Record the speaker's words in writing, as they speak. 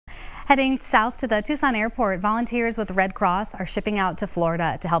Heading south to the Tucson airport, volunteers with Red Cross are shipping out to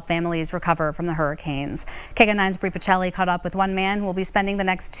Florida to help families recover from the hurricanes. KGUN 9's Bri Pichelli caught up with one man who will be spending the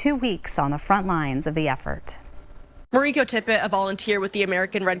next 2 weeks on the front lines of the effort. Mariko Tippett, a volunteer with the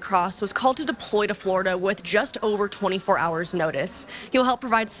American Red Cross, was called to deploy to Florida with just over 24 hours notice. He'll help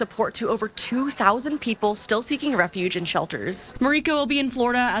provide support to over 2,000 people still seeking refuge in shelters. Mariko will be in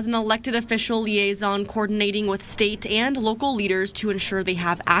Florida as an elected official liaison, coordinating with state and local leaders to ensure they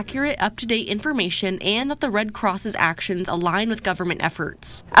have accurate, up-to-date information and that the Red Cross's actions align with government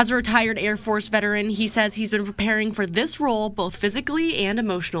efforts. As a retired Air Force veteran, he says he's been preparing for this role both physically and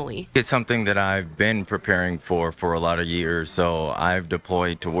emotionally. It's something that I've been preparing for a lot of years. So I've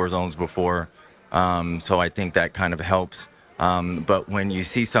deployed to war zones before, so I think that kind of helps. But when you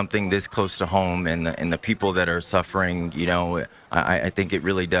see something this close to home and the people that are suffering, you know, I think it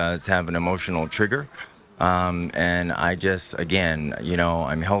really does have an emotional trigger. And I just, again, you know,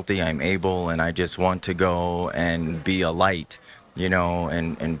 I'm healthy, I'm able, and I just want to go and be a light, you know,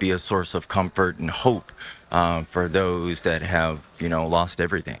 and be a source of comfort and hope for those that have, you know, lost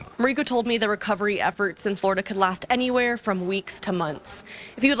everything. Mariko told me the recovery efforts in Florida could last anywhere from weeks to months.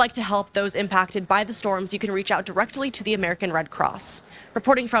 If you would like to help those impacted by the storms, you can reach out directly to the American Red Cross.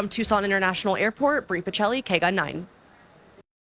 Reporting from Tucson International Airport, Bri Pichelli, KGUN 9.